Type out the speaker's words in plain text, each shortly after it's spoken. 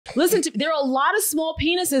Listen to, there are a lot of small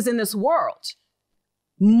penises in this world.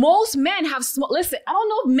 Most men have small, listen, I don't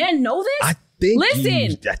know if men know this. I think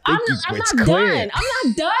listen, I'm not done. I'm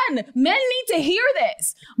not done. Men need to hear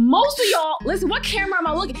this. Most of y'all, listen, what camera am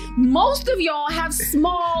I looking? Most of y'all have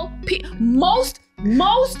small, most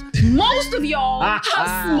of y'all have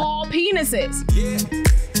small penises.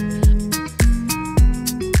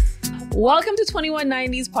 Welcome to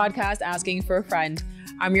 2190's podcast, Asking for a Friend.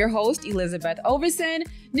 I'm your host, Elisabeth Overson,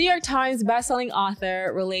 New York Times bestselling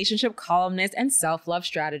author, relationship columnist, and self-love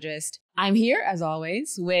strategist. I'm here, as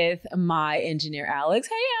always, with my engineer, Alex.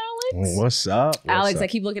 Hey, Alex. What's up? Alex, What's up? I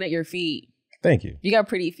keep looking at your feet. Thank you. You got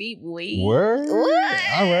pretty feet, boy. Word?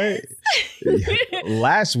 All right.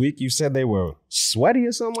 Last week, you said they were sweaty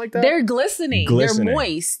or something like that? They're glistening. They're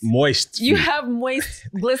moist. Moist feet. You have moist,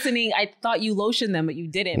 glistening. I thought you lotioned them, but you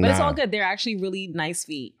didn't. But it's Nah. all good. They're actually really nice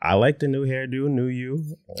feet. I like the new hairdo, new you.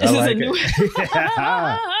 This I like is a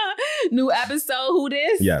it. new episode. Who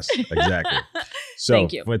this? Yes, exactly. So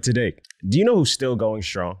Thank you. for today, do you know who's still going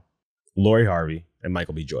strong? Lori Harvey and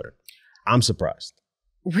Michael B. Jordan. I'm surprised.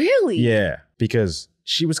 Really? Yeah, because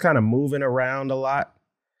she was kind of moving around a lot.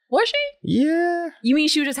 Was she? Yeah. You mean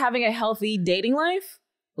she was just having a healthy dating life?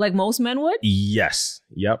 Like most men would? Yes.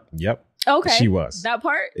 Yep. Okay. She was. That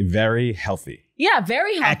part? Very healthy. Yeah,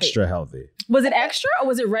 very healthy. Extra healthy. Was it extra or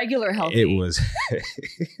was it regular healthy? It was.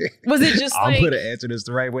 Was it just I'm like going to answer this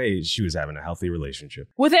the right way. She was having a healthy relationship.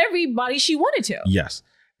 with everybody she wanted to? Yes.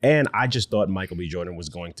 And I just thought Michael B. Jordan was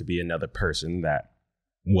going to be another person that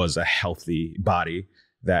was a healthy body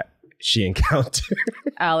that she encountered.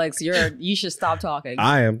 Alex, you should stop talking.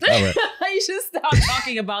 I am. All right. You should stop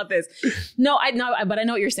talking about this. No, I know, but I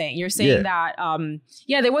know what you're saying. You're saying that,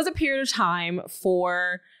 there was a period of time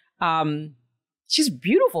for, she's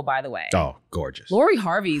beautiful, by the way. Oh, gorgeous. Lori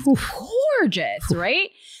Harvey's gorgeous,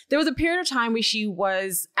 right? There was a period of time where she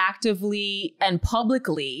was actively and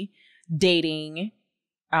publicly dating,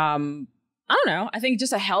 I don't know, I think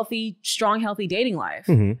just a strong, healthy dating life.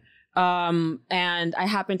 Mm-hmm. And I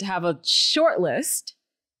happen to have a short list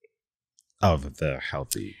Of the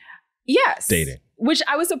healthy yes, dating. which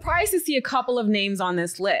I was surprised to see a couple of names on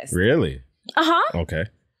this list. Really? Uh-huh. Okay.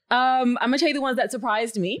 I'm gonna tell you the ones that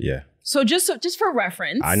surprised me. Yeah. So just for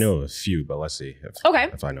reference. I know a few, but let's see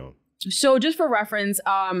if I know. So just for reference,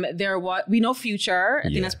 we know Future. I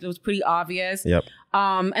think that was pretty obvious. Yep.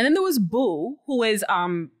 And then there was Boo, who is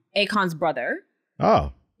Akon's brother.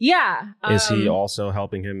 Oh. Yeah. Is he also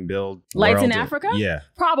helping him build Lights in royalty? Africa? Yeah.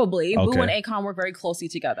 Probably. Okay. Boo and Akon work very closely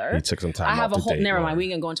together. He took some time I have off a whole. to date Never mind. Lori. We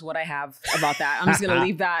ain't gonna go into what I have about that. I'm just gonna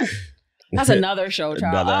leave that. That's another show,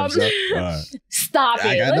 child. Another episode? Stop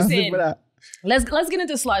I it. got nothing Listen. for that. Let's get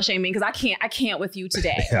into slut shaming because I can't with you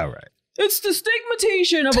today. All right. It's the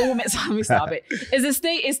stigmatization of a woman. So let me stop it.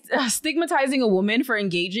 Is stigmatizing a woman for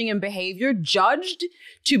engaging in behavior judged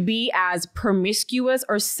to be as promiscuous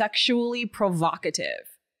or sexually provocative?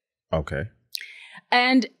 Okay.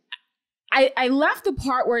 And I left the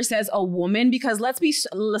part where it says a woman because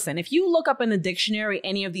listen, if you look up in the dictionary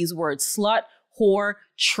any of these words, slut, whore,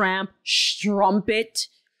 tramp, strumpet,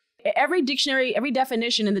 every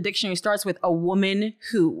definition in the dictionary starts with a woman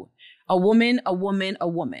who. A woman.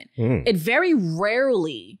 It very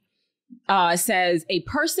rarely says a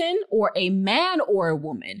person or a man or a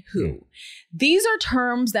woman who. These are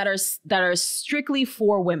terms that are strictly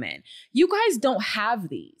for women. You guys don't have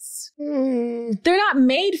these. They're not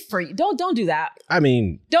made for you. Don't do that. I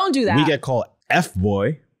mean, Don't do that. we get called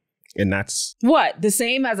F-boy, and that's... What? The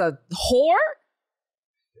same as a whore?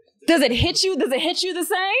 Does it hit you? Does it hit you the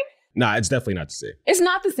same? Nah, it's definitely not the same. It's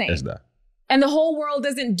not the same. It's not. And the whole world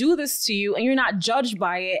doesn't do this to you and you're not judged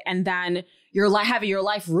by it. And then you're having your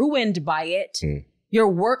life ruined by it. Your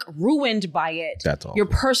work ruined by it. That's all. Your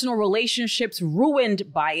personal relationships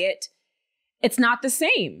ruined by it. It's not the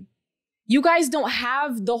same. You guys don't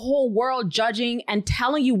have the whole world judging and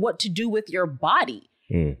telling you what to do with your body.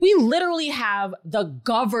 We literally have the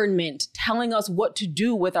government telling us what to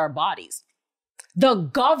do with our bodies. The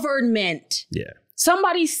government. Yeah.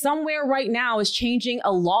 Somebody somewhere right now is changing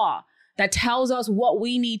a law that tells us what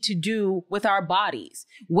we need to do with our bodies,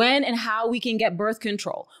 when and how we can get birth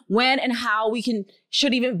control, when and how we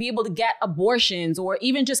should even be able to get abortions or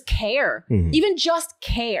even just care, even just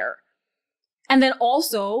care. And then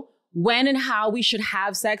also when and how we should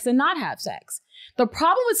have sex and not have sex. The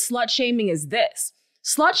problem with slut shaming is this.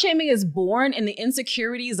 Slut shaming is born in the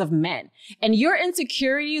insecurities of men, and your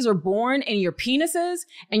insecurities are born in your penises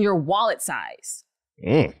and your wallet size.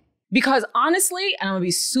 Because honestly, and I'm gonna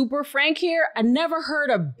be super frank here, I never heard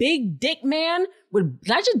a big dick man with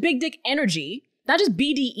not just big dick energy, not just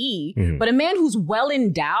BDE, but a man who's well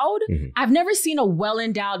endowed. I've never seen a well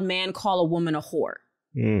endowed man call a woman a whore.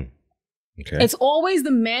 Okay. It's always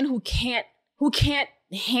the men who can't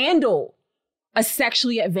handle a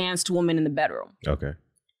sexually advanced woman in the bedroom. Okay.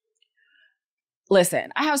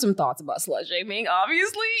 Listen, I have some thoughts about slut shaming,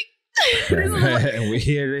 obviously. We're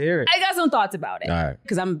here to hear it. I got some thoughts about it. All right.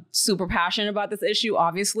 Because I'm super passionate about this issue,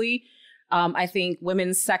 obviously. I think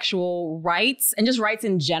women's sexual rights and just rights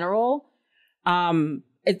in general,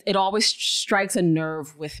 it always strikes a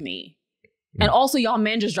nerve with me. And also, y'all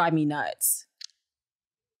men just drive me nuts.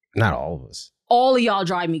 Not all of us. All of y'all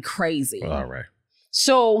drive me crazy. Well, all right.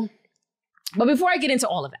 So, but before I get into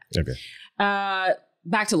all of that, Okay.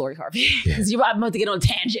 back to Lori Harvey. Because I'm about to get on a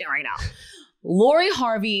tangent right now. Lori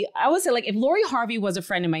Harvey, I would say, like, if Lori Harvey was a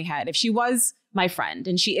friend in my head, if she was my friend,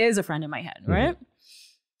 and she is a friend in my head, right?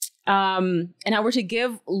 And I were to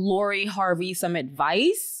give Lori Harvey some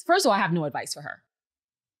advice. First of all, I have no advice for her.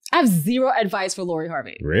 I have zero advice for Lori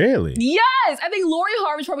Harvey. Really? Yes. I think Lori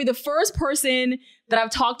Harvey is probably the first person that I've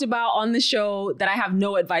talked about on the show that I have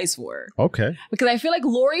no advice for. Okay. Because I feel like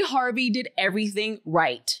Lori Harvey did everything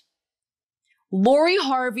right. Lori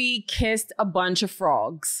Harvey kissed a bunch of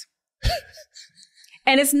frogs.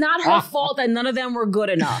 And it's not her fault that none of them were good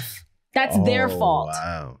enough. That's their fault.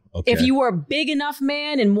 Wow. Okay. If you were a big enough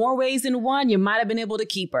man in more ways than one, you might have been able to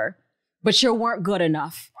keep her. But you weren't good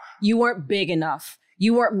enough. You weren't big enough.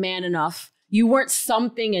 You weren't man enough. You weren't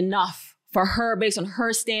something enough for her based on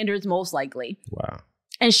her standards, most likely. Wow.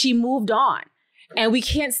 And she moved on. And we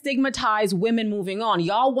can't stigmatize women moving on.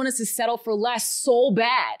 Y'all want us to settle for less so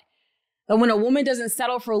bad. And when a woman doesn't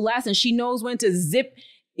settle for less and she knows when to zip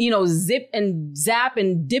and zap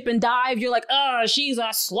and dip and dive, you're like, oh, she's a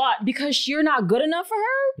slut because you're not good enough for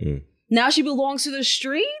her. Now she belongs to the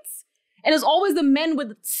streets. And it's always the men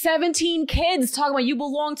with 17 kids talking about you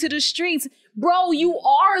belong to the streets. Bro, you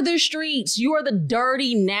are the streets. You are the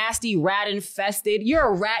dirty, nasty, rat infested. You're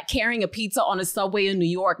a rat carrying a pizza on a subway in New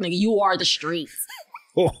York, nigga. You are the streets.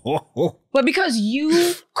 But because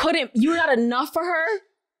you're not enough for her,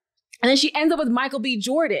 and then she ends up with Michael B.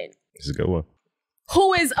 Jordan. This is a good one.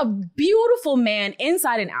 Who is a beautiful man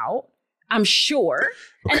inside and out, I'm sure.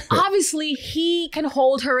 Okay. And obviously he can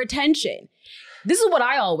hold her attention. This is what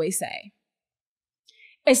I always say.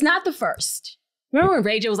 It's not the first. Remember when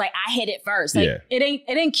Ray J was like, I hit it first. Like, it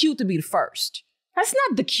ain't cute to be the first. That's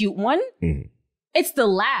not the cute one. It's the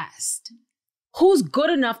last. Who's good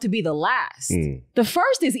enough to be the last? The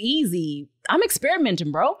first is easy. I'm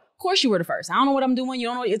experimenting, bro. Of course you were the first. I don't know what I'm doing. You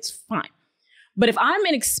don't know. It's fine. But if I'm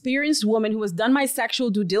an experienced woman who has done my sexual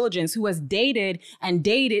due diligence, who has dated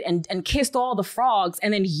and kissed all the frogs,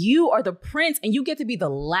 and then you are the prince and you get to be the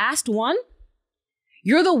last one,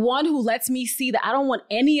 you're the one who lets me see that I don't want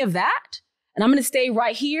any of that. And I'm going to stay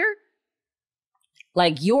right here.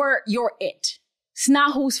 Like you're it. It's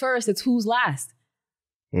not who's first. It's who's last.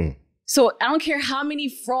 So I don't care how many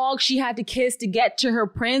frogs she had to kiss to get to her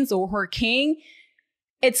prince or her king.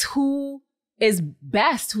 It's who is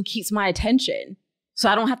best who keeps my attention. So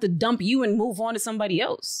I don't have to dump you and move on to somebody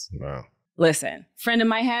else. Wow. Listen, friend in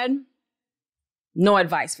my head, no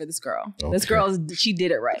advice for this girl. Okay. This girl, she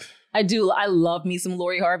did it right. I love me some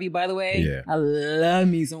Lori Harvey, by the way. Yeah. I love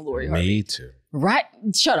me some Lori Harvey. Me too. Right?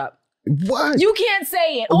 Shut up. What? You can't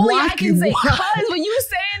say it. Only I can say it. Because when you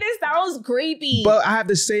saying this, that was creepy. But I have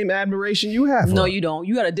the same admiration you have. No, you don't.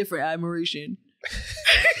 You got a different admiration.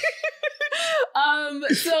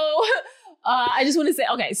 I just want to say,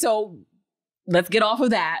 okay, so let's get off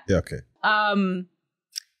of that. Okay.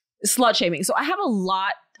 Slut shaming. So I have a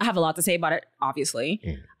lot to say about it, obviously.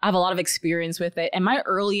 I have a lot of experience with it. And my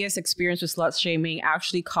earliest experience with slut shaming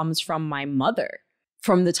actually comes from my mother.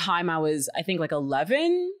 From the time I was, I think, like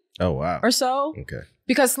 11. Oh, wow. Or so. Okay.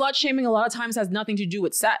 Because slut shaming a lot of times has nothing to do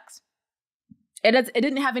with sex. It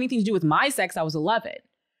didn't have anything to do with my sex. I was 11.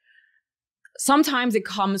 Sometimes it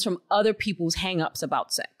comes from other people's hangups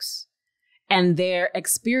about sex and their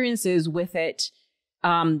experiences with it,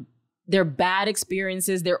 their bad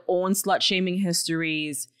experiences, their own slut shaming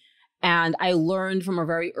histories. And I learned from a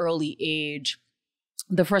very early age.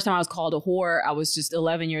 The first time I was called a whore, I was just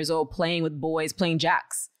 11 years old playing with boys, playing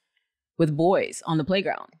jacks with boys on the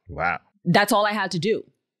playground. Wow. That's all I had to do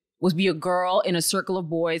was be a girl in a circle of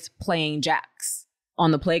boys playing jacks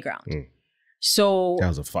on the playground. So that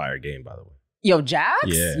was a fire game, by the way. Yo, jacks?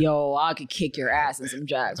 Yeah. Yo, I could kick your ass in some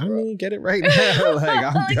jacks, bro. I mean, get it right now. Like,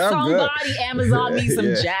 I'm somebody good. Amazon me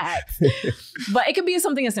some jacks. But it could be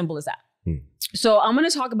something as simple as that. So I'm going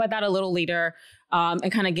to talk about that a little later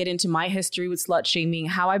and kind of get into my history with slut shaming,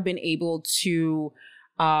 how I've been able to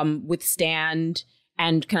withstand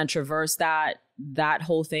and kind of traverse that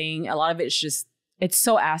whole thing. A lot of it's just It's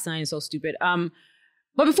so asinine and so stupid.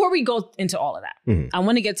 But before we go into all of that, I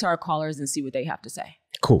want to get to our callers and see what they have to say.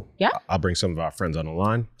 Cool. Yeah. I'll bring some of our friends on the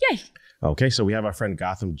line. Yay. Okay, so we have our friend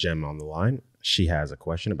Gotham Gem on the line. She has a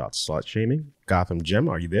question about slut shaming. Gotham Gem,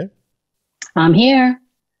 are you there? I'm here.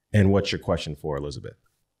 And what's your question for Elisabeth?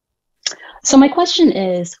 So my question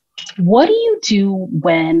is, what do you do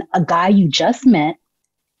when a guy you just met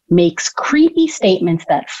makes creepy statements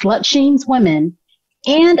that slut shames women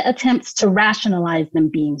and attempts to rationalize them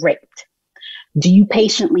being raped? Do you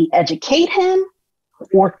patiently educate him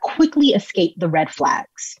or quickly escape the red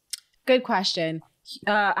flags? Good question.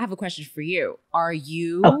 I have a question for you. Are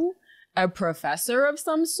you a professor of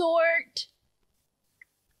some sort?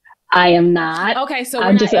 I am not. Okay, so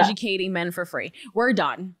we're not educating men for free. We're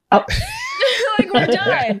done. Oh. Like, we're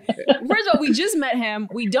done. First of all, we just met him.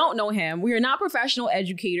 We don't know him. We are not professional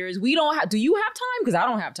educators. We don't have. Do you have time? Because I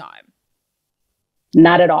don't have time.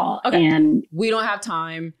 Not at all. Okay. And we don't have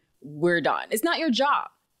time. We're done. It's not your job.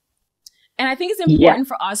 And I think it's important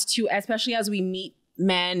for us to, especially as we meet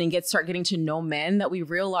men and start getting to know men, that we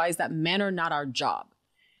realize that men are not our job.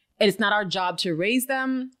 It's not our job to raise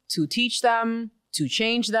them, to teach them, to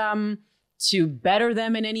change them, to better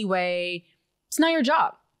them in any way. It's not your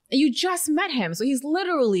job. You just met him. So he's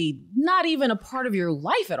literally not even a part of your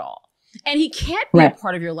life at all. And he can't be a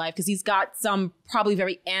part of your life because he's got some probably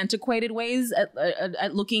very antiquated ways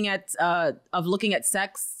at looking at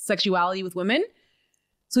sexuality with women.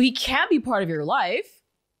 So he can't be part of your life,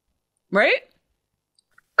 right?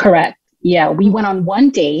 Correct. Yeah, we went on one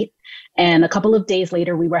date, and a couple of days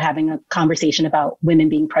later, we were having a conversation about women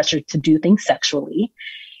being pressured to do things sexually.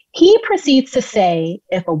 He proceeds to say,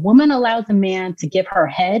 if a woman allows a man to give her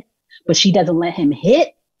head, but she doesn't let him hit,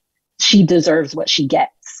 she deserves what she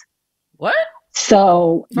gets. What?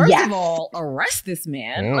 So, first of all, arrest this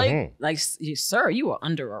man. Mm-hmm. Like, sir, you are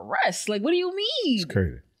under arrest. Like, what do you mean? It's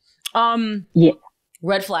crazy. Yeah.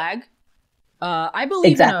 Red flag. I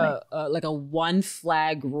believe in a one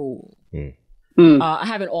flag rule. I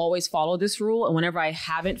haven't always followed this rule. And whenever I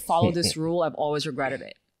haven't followed this rule, I've always regretted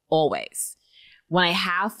it. Always. When I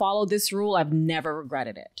have followed this rule, I've never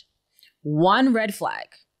regretted it. One red flag.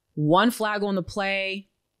 One flag on the play.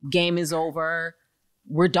 Game is over.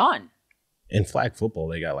 We're done. In flag football,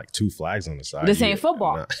 they got like 2 flags on the side. This ain't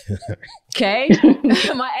football. Okay?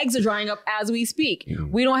 My eggs are drying up as we speak.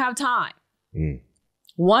 We don't have time.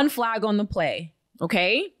 One flag on the play.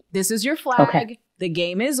 Okay? This is your flag. Okay. The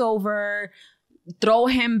game is over. Throw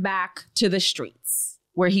him back to the streets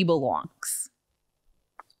where he belongs.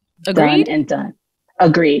 Agreed? Done and done.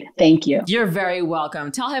 Agreed. Thank you. You're very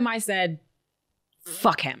welcome. Tell him I said,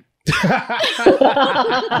 fuck him.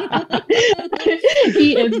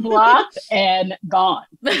 He is blocked and gone.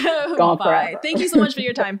 Gone forever. Thank you so much for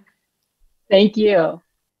your time. Thank you.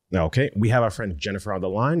 Okay. We have our friend Jennifer on the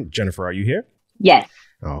line. Jennifer, are you here? Yes.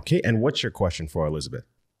 Okay. And what's your question for Elisabeth?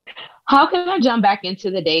 How can I jump back into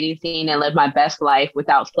the dating scene and live my best life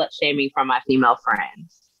without slut shaming from my female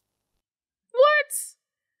friends?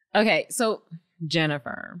 What? Okay. So,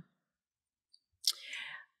 Jennifer,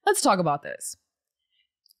 let's talk about this.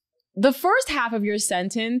 The first half of your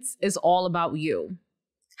sentence is all about you.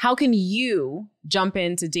 How can you jump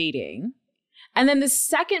into dating? And then the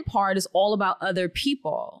second part is all about other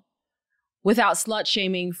people without slut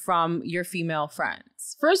shaming from your female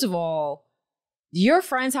friends. First of all, your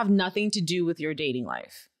friends have nothing to do with your dating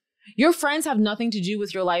life. Your friends have nothing to do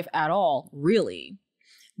with your life at all, really.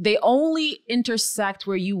 They only intersect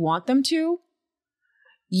where you want them to.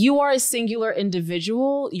 You are a singular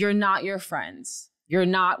individual. You're not your friends. You're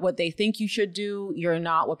not what they think you should do. You're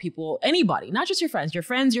not what anybody, not just your friends,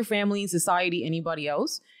 your family, society, anybody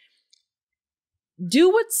else. Do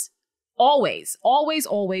what's always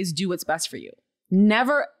do what's best for you.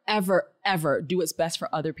 Never, ever, ever do what's best for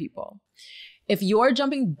other people. If you're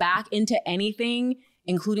jumping back into anything,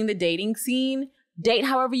 including the dating scene, date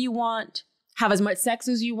however you want, have as much sex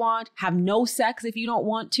as you want, have no sex if you don't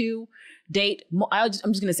want to, I'm just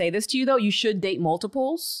going to say this to you though, you should date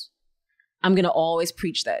multiples. I'm going to always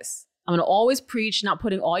preach this. I'm going to always preach not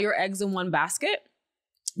putting all your eggs in one basket,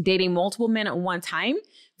 dating multiple men at one time,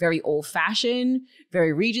 very old fashioned,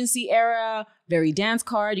 very Regency era, very dance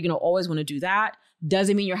card. You're going to always want to do that.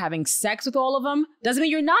 Doesn't mean you're having sex with all of them. Doesn't mean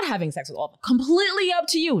you're not having sex with all of them. Completely up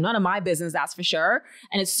to you. None of my business, that's for sure.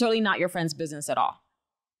 And it's certainly not your friend's business at all.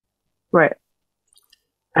 Right.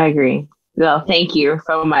 I agree. Well, thank you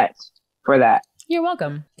so much for that. You're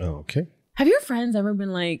welcome. Okay. Have your friends ever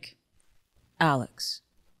been like, Alex,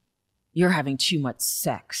 you're having too much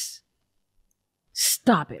sex.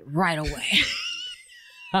 Stop it right away.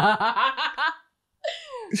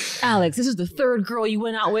 Alex, this is the third girl you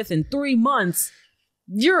went out with in 3 months.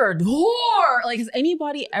 you're a whore. Like, has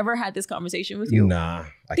anybody ever had this conversation with you? Nah.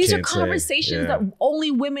 These are conversations that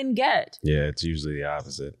only women get. Yeah, it's usually the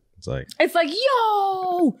opposite. It's like,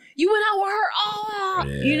 yo, you went out with her. Oh,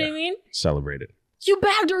 you know what I mean? Celebrate it. You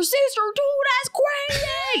bagged her sister too. That's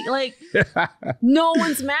crazy. Like, no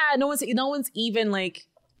one's mad. No one's even like,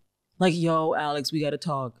 yo, Alex, we got to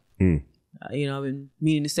talk. I've been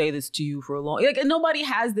meaning to say this to you for a long. Like, nobody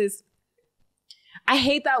has this. I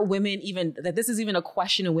hate that this is even a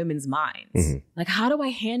question in women's minds. Like, how do I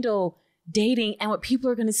handle dating and what people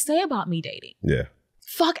are going to say about me dating? Yeah.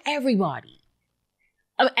 Fuck everybody.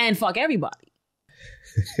 And fuck everybody.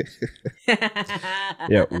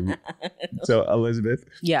 Yeah. So, Elisabeth.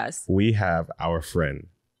 Yes. We have our friend,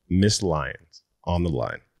 Miss Lyons, on the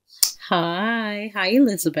line. Hi,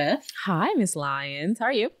 Elisabeth. Hi, Miss Lyons. How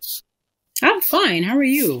are you? I'm fine. How are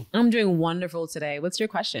you? I'm doing wonderful today. What's your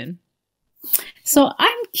question? So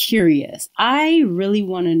I'm curious. I really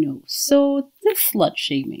want to know. So the slut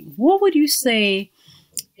shaming, what would you say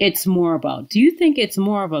it's more about? Do you think it's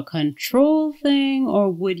more of a control thing, or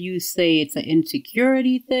would you say it's an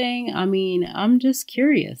insecurity thing? I mean, I'm just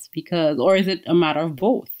curious or is it a matter of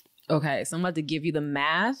both? Okay, so I'm about to give you the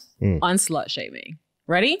math on slut shaming.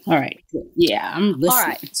 Ready? All right. Yeah, I'm listening. All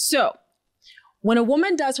right. So when a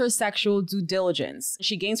woman does her sexual due diligence,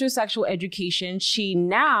 she gains her sexual education, she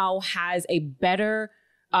now has a better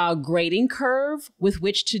grading curve with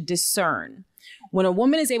which to discern. When a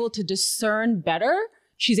woman is able to discern better,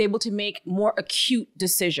 she's able to make more acute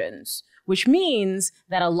decisions, which means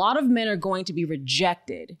that a lot of men are going to be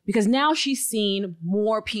rejected because now she's seen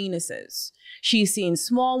more penises. She's seen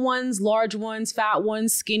small ones, large ones, fat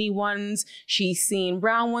ones, skinny ones. She's seen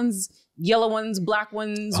brown ones, yellow ones, black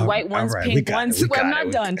ones, white ones, pink ones. I'm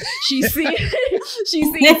not done. She's seen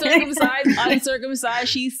circumcised, uncircumcised.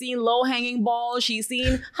 She's seen low hanging balls. She's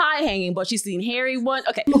seen high hanging balls. She's seen hairy ones.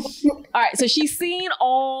 Okay. All right. So she's seen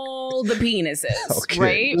all the penises,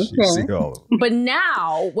 right? Okay. But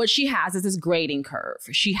now what she has is this grading curve.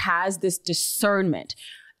 She has this discernment.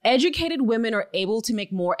 Educated women are able to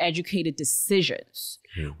make more educated decisions.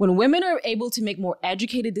 When women are able to make more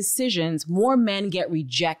educated decisions, more men get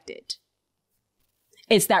rejected.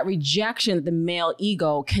 It's that rejection that the male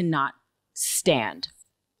ego cannot stand,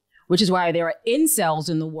 which is why there are incels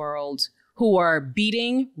in the world who are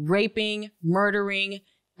beating, raping, murdering,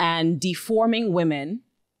 and deforming women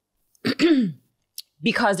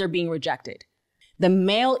because they're being rejected. The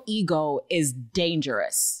male ego is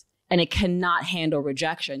dangerous and it cannot handle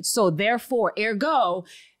rejection. So therefore, ergo,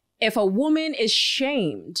 if a woman is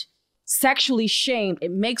shamed, sexually shamed,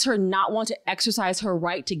 it makes her not want to exercise her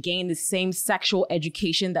right to gain the same sexual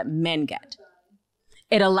education that men get.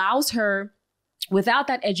 It allows her, without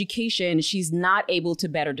that education, she's not able to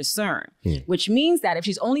better discern, which means that if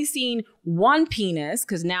she's only seen one penis,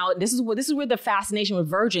 because now this is where the fascination with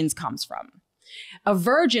virgins comes from. A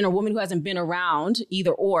virgin, a woman who hasn't been around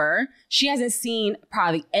either or, she hasn't seen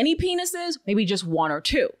probably any penises, maybe just one or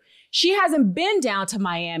two. She hasn't been down to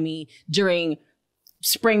Miami during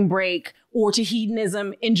spring break or to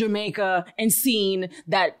hedonism in Jamaica and seen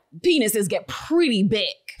that penises get pretty big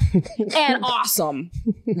and awesome,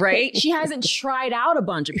 right? She hasn't tried out a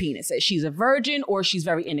bunch of penises. She's a virgin or she's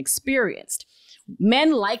very inexperienced.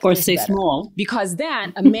 Men like or this stay better small because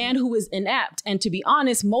then a man who is inept, and to be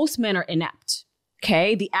honest, most men are inept.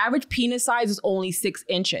 Okay, the average penis size is only 6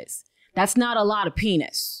 inches. That's not a lot of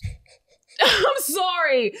penis. I'm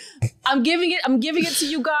sorry. I'm giving it to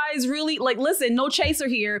you guys. Really, like, listen, no chaser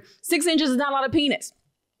here. 6 inches is not a lot of penis.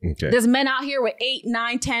 Okay. There's men out here with 8,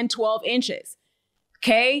 9, 10, 12 inches.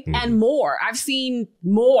 Okay, and more. I've seen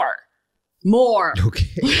more. Okay.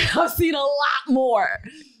 I've seen a lot more.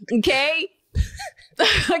 Okay.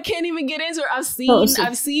 I can't even get into it. I've seen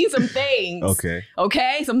some things.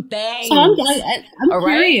 Okay. Some things. So I'm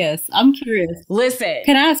curious. Right? I'm curious. Listen.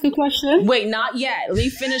 Can I ask a question? Wait, not yet. Let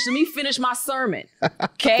me finish my sermon.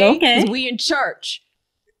 Okay. Okay. We in church.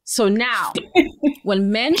 So now,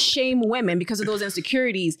 when men shame women because of those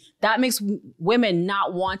insecurities, that makes women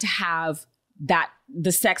not want to have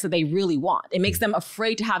the sex that they really want. It makes them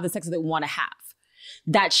afraid to have the sex that they want to have.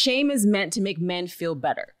 That shame is meant to make men feel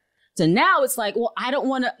better. So now it's like, well, I don't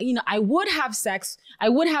want to, I would have sex. I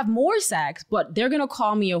would have more sex, but they're going to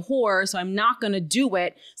call me a whore. So I'm not going to do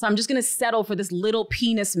it. So I'm just going to settle for this little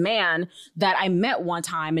penis man that I met one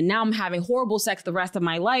time. And now I'm having horrible sex the rest of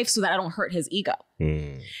my life so that I don't hurt his ego.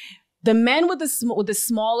 The men with the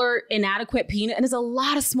smaller, inadequate penis, and there's a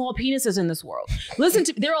lot of small penises in this world. Listen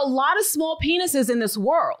to me, there are a lot of small penises in this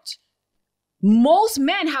world. Most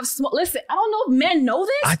men have small, listen, I don't know if men know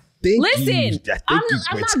this. Listen, I'm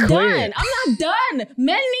not done. I'm not done.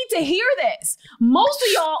 Men need to hear this. Most of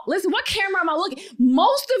y'all, listen, what camera am I looking?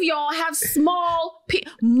 Most of y'all have small,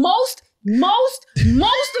 most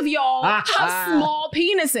of y'all have small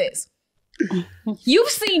penises. You've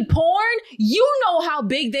seen porn. You know how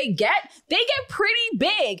big they get. They get pretty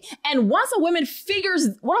big. And once a woman figures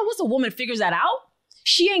that out,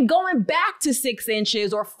 she ain't going back to 6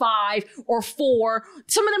 inches or 5 or 4.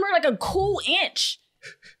 Some of them are like a cool inch.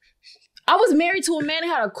 I was married to a man who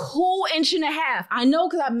had a cool 1.5 inches. I know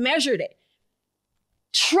because I measured it.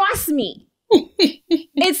 Trust me.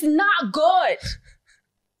 It's not good.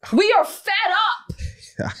 We are fed up.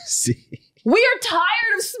 I see. We are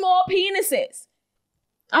tired of small penises.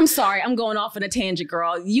 I'm sorry. I'm going off on a tangent,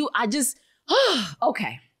 girl.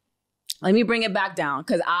 Okay. Let me bring it back down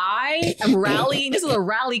because I am rallying. This is a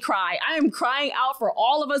rally cry. I am crying out for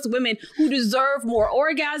all of us women who deserve more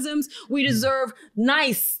orgasms. We deserve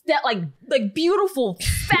nice, like beautiful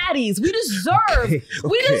fatties. We deserve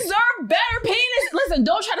better penis. Listen,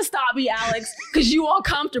 don't try to stop me, Alex, because you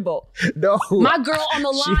uncomfortable. No. My girl on the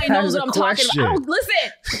line knows what I'm talking about.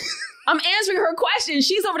 Listen. I'm answering her question.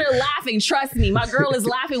 She's over there laughing. Trust me. My girl is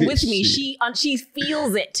laughing with me. She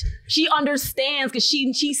feels it. She understands because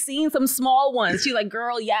she's seen some small ones. She's like,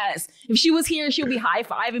 girl, yes. If she was here, she'll be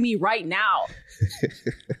high-fiving me right now.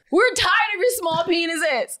 We're tired of your small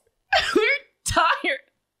penises. We're tired.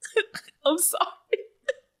 I'm sorry.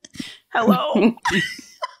 Hello.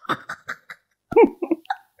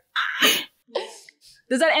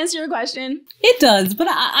 Does that answer your question? It does, but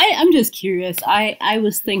I'm just curious. I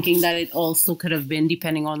was thinking that it also could have been,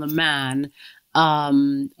 depending on the man,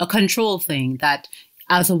 a control thing. That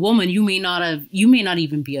as a woman, you may not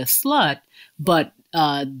even be a slut, but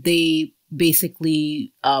they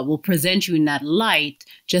basically will present you in that light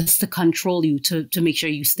just to control you, to make sure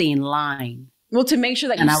you stay in line. Well, to make sure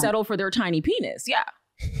that you settle for their tiny penis. Yeah.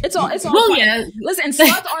 It's all. Well, fun. Yeah. Listen,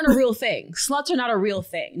 sluts aren't a real thing. Sluts are not a real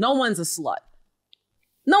thing. No one's a slut.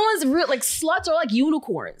 No one's real. Like, sluts are like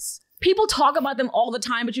unicorns. People talk about them all the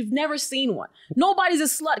time, but you've never seen one. Nobody's a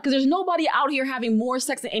slut because there's nobody out here having more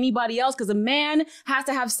sex than anybody else, because a man has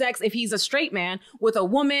to have sex if he's a straight man with a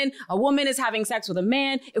woman. A woman is having sex with a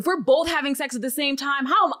man. If we're both having sex at the same time,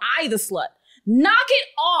 how am I the slut? Knock it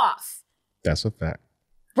off. That's a fact.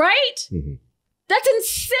 Right? Mm-hmm. That's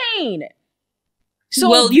insane. So,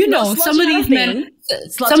 well, some of these men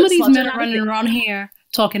are running around here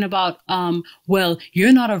talking about, well,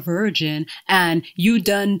 you're not a virgin and you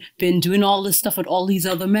been doing all this stuff with all these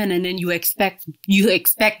other men, and then you expect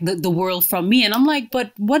the world from me. And I'm like,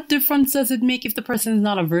 but what difference does it make if the person is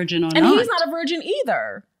not a virgin or not? And he's not a virgin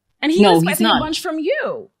either. And he's expecting a bunch from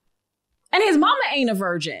you. And his mama ain't a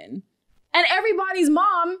virgin. And everybody's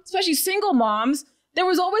mom, especially single moms, there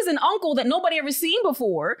was always an uncle that nobody ever seen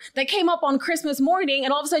before that came up on Christmas morning,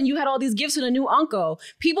 and all of a sudden you had all these gifts from a new uncle.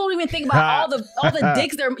 People don't even think about all the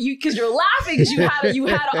dicks there, because you're laughing because you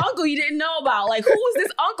had an uncle you didn't know about. Like, who was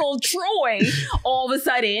this Uncle Troy all of a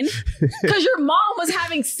sudden? Because your mom was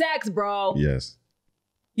having sex, bro. Yes.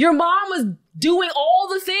 Your mom was doing all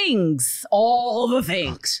the things. All the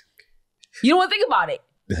things. You don't want to think about it.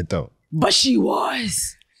 I don't. But she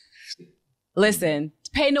was. Listen.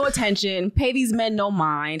 Pay no attention. Pay these men no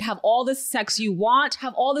mind. Have all the sex you want.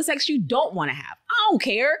 Have all the sex you don't want to have. I don't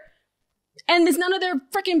care. And it's none of their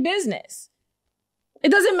freaking business. It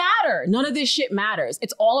doesn't matter. None of this shit matters.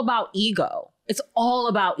 It's all about ego. It's all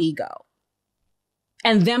about ego.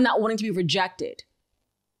 And them not wanting to be rejected.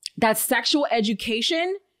 That sexual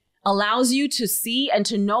education allows you to see and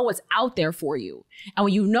to know what's out there for you. And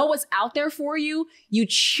when you know what's out there for you, you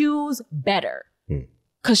choose better.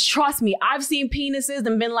 Because trust me, I've seen penises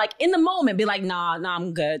and been like, in the moment, be like, nah,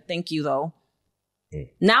 I'm good. Thank you, though.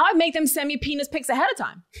 Now I make them send me penis pics ahead of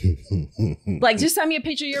time. Like, just send me a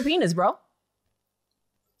picture of your penis, bro.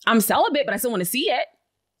 I'm celibate, but I still want to see it.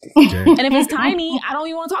 Okay. And if it's tiny, I don't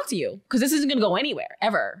even want to talk to you, because this isn't going to go anywhere,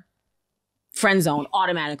 ever. Friend zone,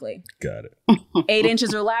 automatically. Got it. 8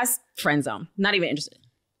 inches or less, friend zone. Not even interested.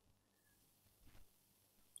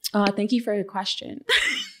 Thank you for your question.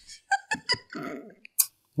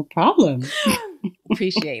 No problem.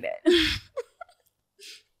 Appreciate it.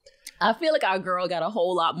 I feel like our girl got a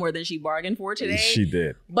whole lot more than she bargained for today. She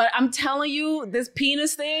did. But I'm telling you, this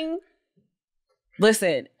penis thing,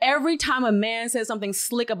 listen, every time a man says something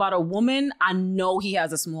slick about a woman, I know he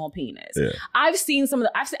has a small penis. Yeah. I've seen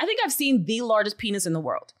I think I've seen the largest penis in the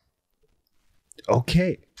world.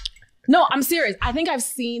 Okay. No, I'm serious. I think I've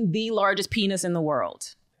seen the largest penis in the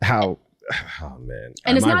world. How? Oh man!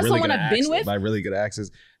 And it's not someone I've been with. Am I really good at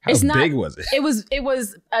access? How big was it? It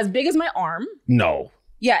was as big as my arm. No.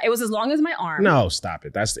 Yeah, it was as long as my arm. No, stop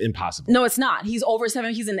it. That's impossible. No, it's not. He's over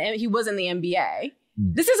 7. He was in the NBA.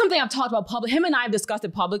 This is something I've talked about public. Him and I have discussed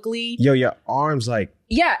it publicly. Yo, your arms like.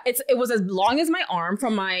 Yeah, it was as long as my arm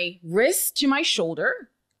from my wrist to my shoulder.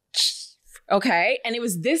 Okay, and it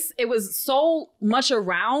was so much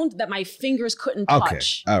around that my fingers couldn't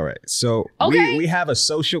touch. Okay, all right. So we have a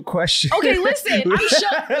social question. Okay, listen, I'm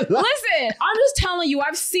just telling you,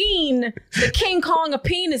 I've seen the King Kong of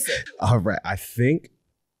penises. All right, I think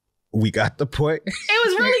we got the point. It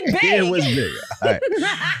was really big. It was big. All right.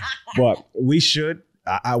 But we should,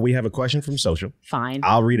 we have a question from social. Fine.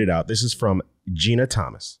 I'll read it out. This is from Gina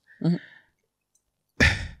Thomas. Mm-hmm.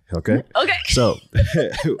 Okay. Okay. So,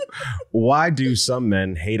 why do some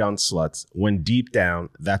men hate on sluts when deep down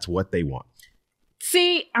that's what they want?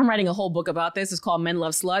 See, I'm writing a whole book about this. It's called Men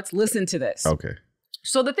Love Sluts. Listen to this. Okay.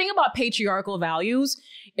 So the thing about patriarchal values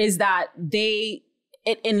is that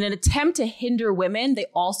in an attempt to hinder women, they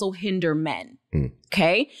also hinder men.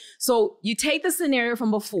 Okay. So you take the scenario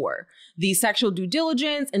from before, the sexual due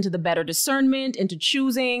diligence into the better discernment, into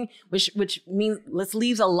choosing, which means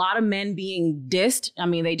leaves a lot of men being dissed. I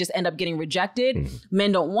mean, they just end up getting rejected.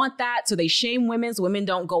 Men don't want that. So they shame women. So women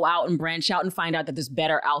don't go out and branch out and find out that there's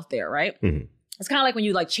better out there. Right. It's kind of like when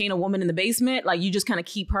you like chain a woman in the basement, like you just kind of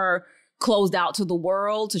keep her closed out to the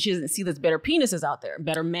world. So she doesn't see there's better penises out there,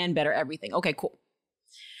 better men, better everything. Okay, cool.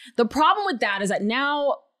 The problem with that is that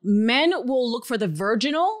now men will look for the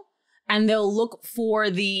virginal and they'll look for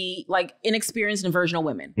the like inexperienced and virginal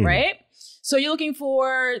women, right? So you're looking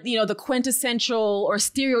for, the quintessential or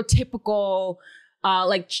stereotypical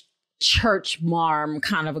like church marm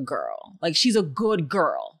kind of a girl. Like she's a good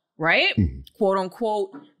girl, right? Quote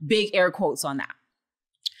unquote, big air quotes on that.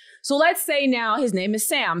 So let's say now his name is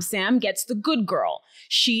Sam. Sam gets the good girl.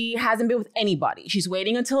 She hasn't been with anybody. She's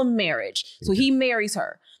waiting until marriage. So he marries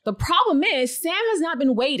her. The problem is Sam has not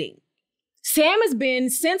been waiting. Sam has been,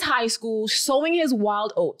 since high school, sowing his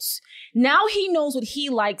wild oats. Now he knows what he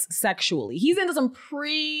likes sexually. He's into some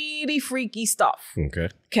pretty freaky stuff.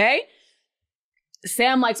 Okay?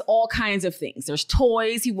 Sam likes all kinds of things. There's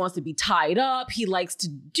toys. He wants to be tied up. He likes to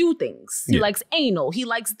do things. He likes anal. He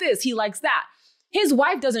likes this. He likes that. His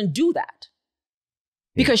wife doesn't do that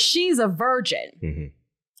because she's a virgin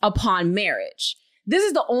upon marriage. This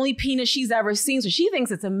is the only penis she's ever seen, so she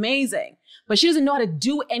thinks it's amazing, but she doesn't know how to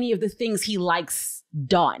do any of the things he likes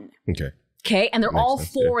done. Okay, and they're all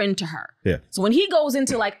foreign to her. So when he goes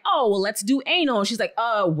into like, oh, well, let's do anal, she's like,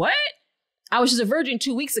 what? I was just a virgin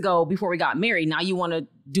 2 weeks ago before we got married. Now you want to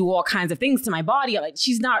do all kinds of things to my body. Like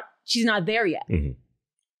she's not there yet.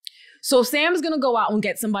 So Sam's going to go out and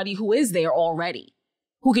get somebody who is there already,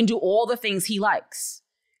 who can do all the things he likes.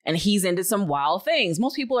 And he's into some wild things.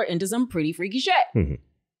 Most people are into some pretty freaky shit.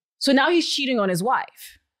 So now he's cheating on his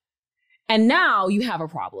wife. And now you have a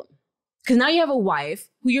problem. Because now you have a wife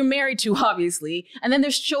who you're married to, obviously. And then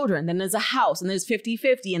there's children. Then there's a house. And there's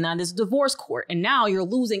 50-50. And then there's a divorce court. And now you're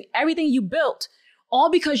losing everything you built. All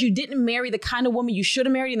because you didn't marry the kind of woman you should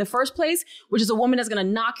have married in the first place, which is a woman that's going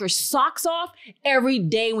to knock your socks off every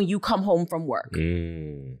day when you come home from work.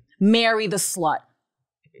 Marry the slut.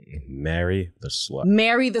 Marry the slut.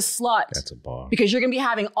 Marry the slut. That's a bar. Because you're going to be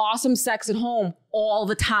having awesome sex at home all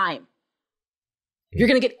the time. You're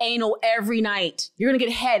going to get anal every night. You're going to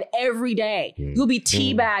get head every day. You'll be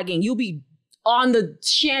teabagging. You'll be on the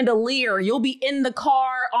chandelier. You'll be in the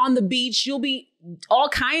car, on the beach. You'll be, all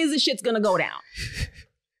kinds of shit's going to go down.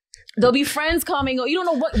 There'll be friends coming. You don't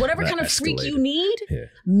know whatever kind of freak you need.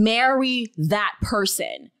 Marry that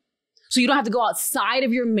person. So you don't have to go outside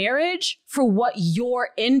of your marriage for what you're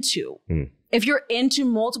into. If you're into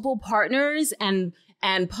multiple partners and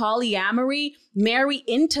polyamory, marry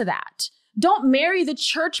into that. Don't marry the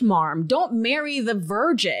church marm. Don't marry the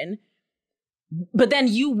virgin. But then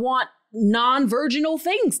you want non-virginal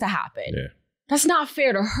things to happen. That's not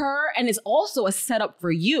fair to her. And it's also a setup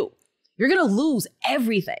for you. You're going to lose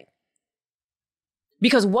everything.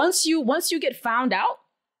 Because once you get found out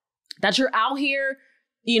that you're out here,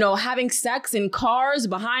 having sex in cars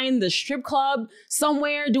behind the strip club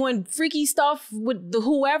somewhere, doing freaky stuff with the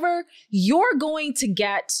whoever, you're going to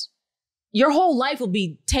get, your whole life will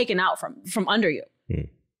be taken out from under you.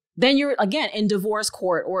 Then you're, again, in divorce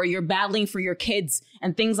court, or you're battling for your kids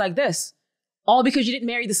and things like this. All because you didn't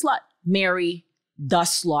marry the slut. Marry the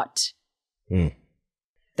slut.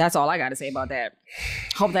 That's all I got to say about that.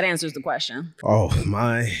 Hope that answers the question. Oh,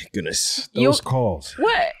 my goodness. Those calls.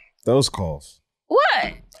 What? Those calls.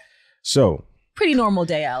 What? So. Pretty normal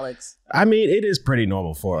day, Alex. I mean, it is pretty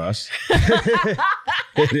normal for us.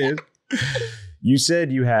 It is. You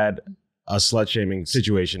said you had a slut-shaming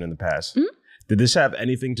situation in the past. Did this have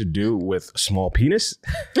anything to do with small penis?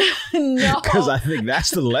 No. Because I think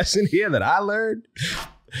that's the lesson here that I learned.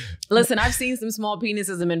 Listen, I've seen some small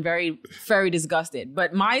penises and been very, very disgusted.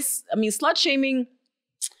 But slut shaming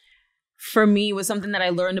for me was something that I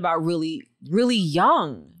learned about really, really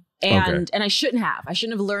young. And I shouldn't have. I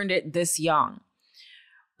shouldn't have learned it this young.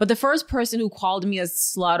 But the first person who called me a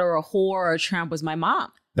slut or a whore or a tramp was my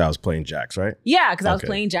mom. That was playing jacks, right? Yeah, because I was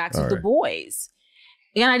playing jacks with the boys.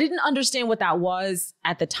 And I didn't understand what that was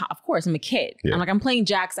at the time. Of course, I'm a kid. Yeah. I'm playing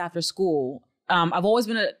jacks after school. I've always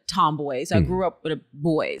been a tomboy, so I grew up with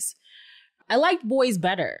boys. I liked boys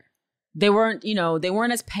better. They weren't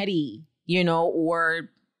as petty, or,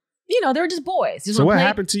 they were just boys. So what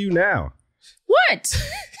happened to you now? What?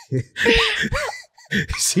 I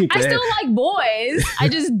still like boys. I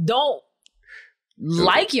just don't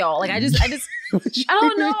like y'all. Like I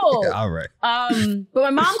don't know. All right. But my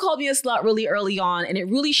mom called me a slut really early on, and it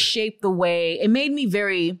really shaped the way it made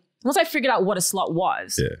me once I figured out what a slut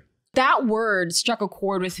was. Yeah. That word struck a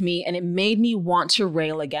chord with me, and it made me want to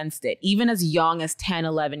rail against it, even as young as 10,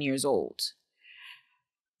 11 years old.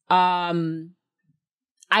 I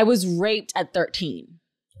was raped at 13.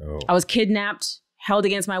 Oh. I was kidnapped, held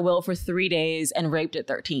against my will for 3 days, and raped at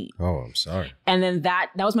 13. Oh, I'm sorry. And then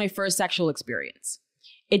that was my first sexual experience.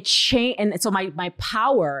 It changed, and so my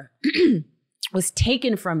power was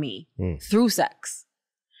taken from me through sex.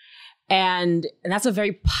 And that's a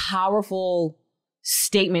very powerful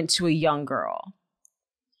statement to a young girl.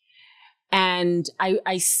 And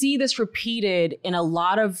I see this repeated in a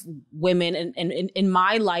lot of women and in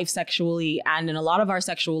my life sexually and in a lot of our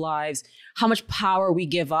sexual lives, how much power we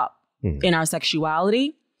give up in our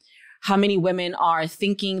sexuality, how many women are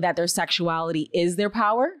thinking that their sexuality is their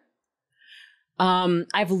power.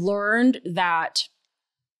 I've learned that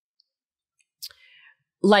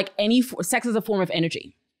like sex is a form of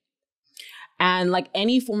energy. And like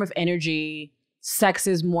any form of energy, sex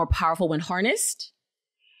is more powerful when harnessed.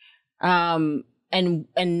 And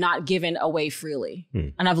not given away freely.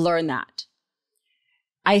 And I've learned that.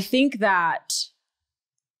 I think that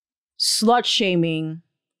slut shaming,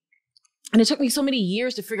 and it took me so many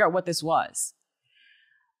years to figure out what this was.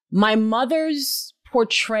 My mother's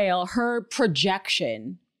portrayal, her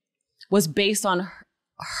projection was based on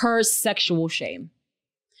her sexual shame.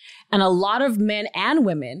 And a lot of men and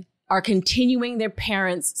women are continuing their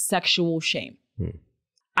parents' sexual shame.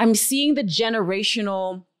 I'm seeing the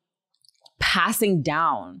generational passing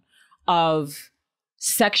down of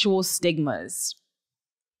sexual stigmas.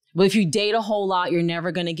 Well, if you date a whole lot, you're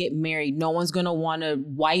never going to get married. No one's going to want to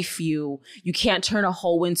wife you. You can't turn a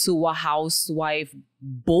hoe into a housewife.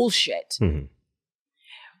 Bullshit.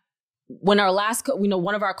 When our last,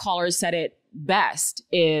 one of our callers said it best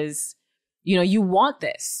is, you want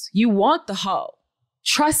this. You want the hoe.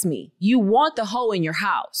 Trust me, you want the hoe in your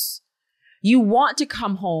house. You want to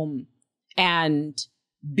come home and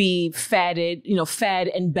be fed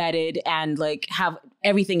and bedded and like have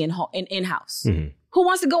everything in-house. Who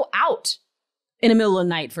wants to go out in the middle of the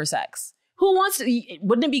night for sex?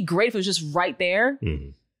 Wouldn't it be great if it was just right there?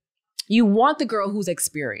 You want the girl who's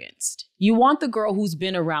experienced. You want the girl who's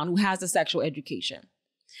been around, who has the sexual education.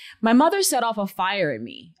 My mother set off a fire in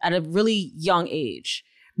me at a really young age.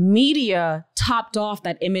 Media topped off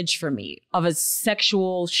that image for me of a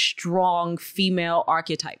sexual, strong female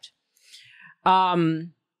archetype.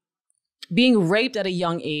 Being raped at a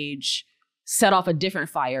young age set off a different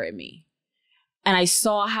fire in me. And I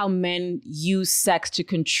saw how men use sex to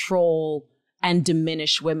control and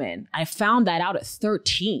diminish women. I found that out at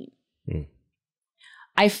 13.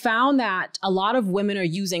 I found that a lot of women are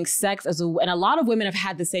using sex and a lot of women have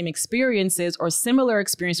had the same experiences or similar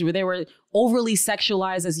experiences where they were overly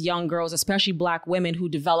sexualized as young girls, especially Black women who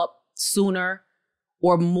develop sooner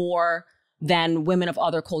or more than women of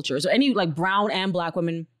other cultures, or any like brown and Black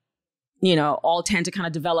women, all tend to kind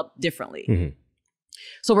of develop differently.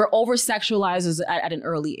 So we're over-sexualized at an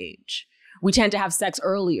early age. We tend to have sex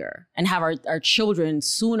earlier and have our children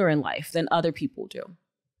sooner in life than other people do.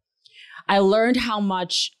 I learned how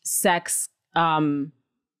much sex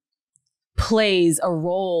plays a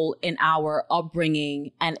role in our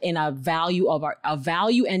upbringing and in a value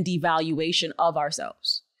and devaluation of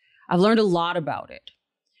ourselves. I've learned a lot about it.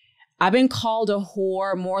 I've been called a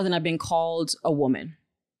whore more than I've been called a woman.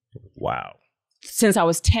 Wow. Since I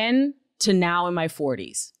was 10 to now in my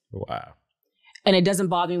 40s. Wow. And it doesn't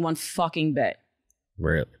bother me one fucking bit.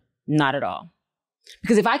 Really? Not at all.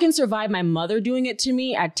 Because if I can survive my mother doing it to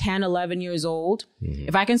me at 10, 11 years old,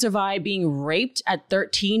 if I can survive being raped at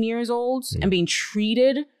 13 years old and being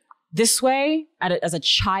treated this way as a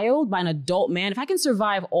child by an adult man, if I can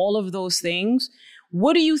survive all of those things,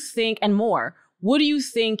 What do you think, and more, what do you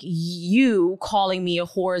think you calling me a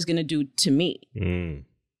whore is going to do to me?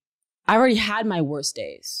 I already had my worst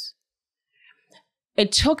days.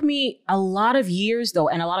 It took me a lot of years, though,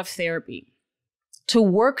 and a lot of therapy to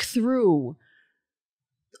work through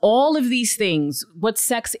all of these things, what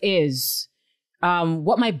sex is,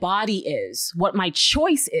 what my body is, what my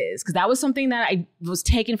choice is, because that was something that was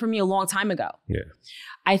taken from me a long time ago. Yeah.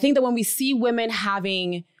 I think that when we see women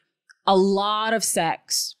having a lot of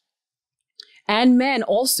sex, and men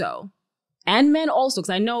also, because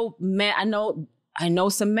I know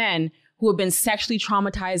some men who have been sexually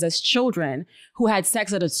traumatized as children, who had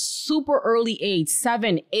sex at a super early age,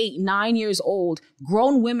 7, 8, 9 years old,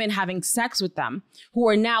 grown women having sex with them, who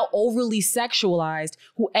are now overly sexualized,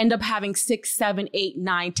 who end up having 6, 7, 8,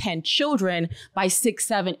 9, 10 children by 6,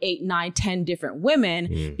 7, 8, 9, 10 different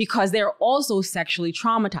women because they're also sexually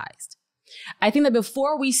traumatized. I think that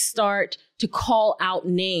before we start to call out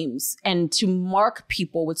names and to mark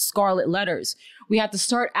people with scarlet letters, we have to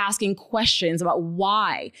start asking questions about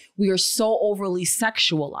why we are so overly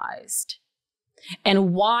sexualized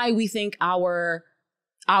and why we think our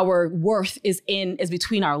worth is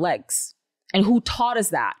between our legs, and who taught us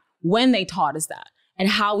that, when they taught us that, and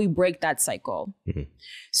how we break that cycle.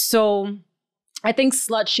 So I think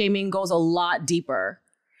slut shaming goes a lot deeper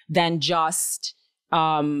than just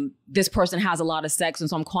this person has a lot of sex, and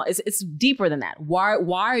so I'm calling. It's deeper than that. Why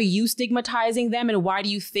are you stigmatizing them, and why do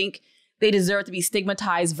you think they deserve to be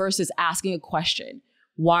stigmatized versus asking a question?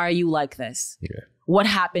 Why are you like this? Yeah. What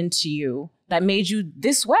happened to you that made you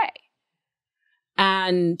this way?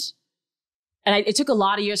 And it took a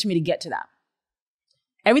lot of years for me to get to that.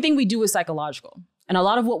 Everything we do is psychological, and a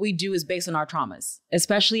lot of what we do is based on our traumas,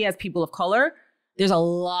 especially as people of color. There's a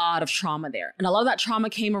lot of trauma there. And a lot of that trauma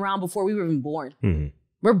came around before we were even born.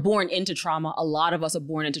 We're born into trauma. A lot of us are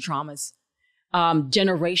born into traumas,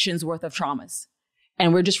 generations worth of traumas.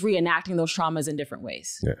 And we're just reenacting those traumas in different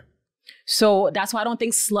ways. Yeah. So that's why I don't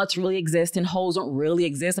think sluts really exist and hoes don't really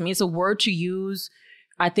exist. I mean, it's a word to use,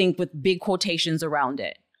 I think, with big quotations around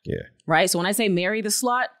it. Yeah. Right? So when I say marry the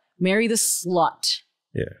slut, marry the slut.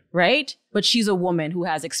 Yeah. Right? But she's a woman who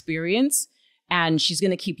has experience, and she's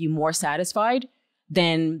going to keep you more satisfied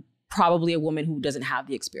than probably a woman who doesn't have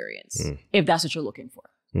the experience, if that's what you're looking for.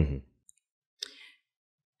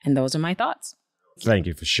 And those are my thoughts. Thank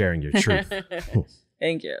you for sharing your truth.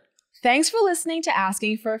 Thank you. Thanks for listening to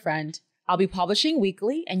Asking for a Friend. I'll be publishing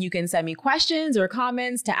weekly, and you can send me questions or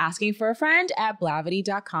comments to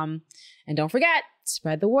askingforafriend@blavity.com. And don't forget,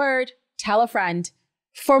 spread the word, tell a friend.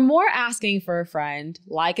 For more Asking for a Friend,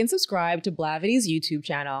 like and subscribe to Blavity's YouTube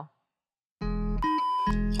channel.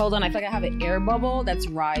 Hold on, I feel like I have an air bubble that's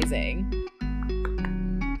rising.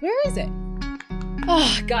 Where is it?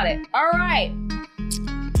 Oh, got it. All right.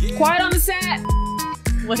 Quiet on the set.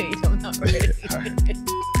 Wait, I'm not ready.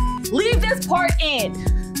 Leave this part in.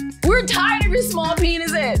 We're tired of your small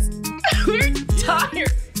penises. We're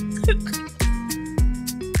tired.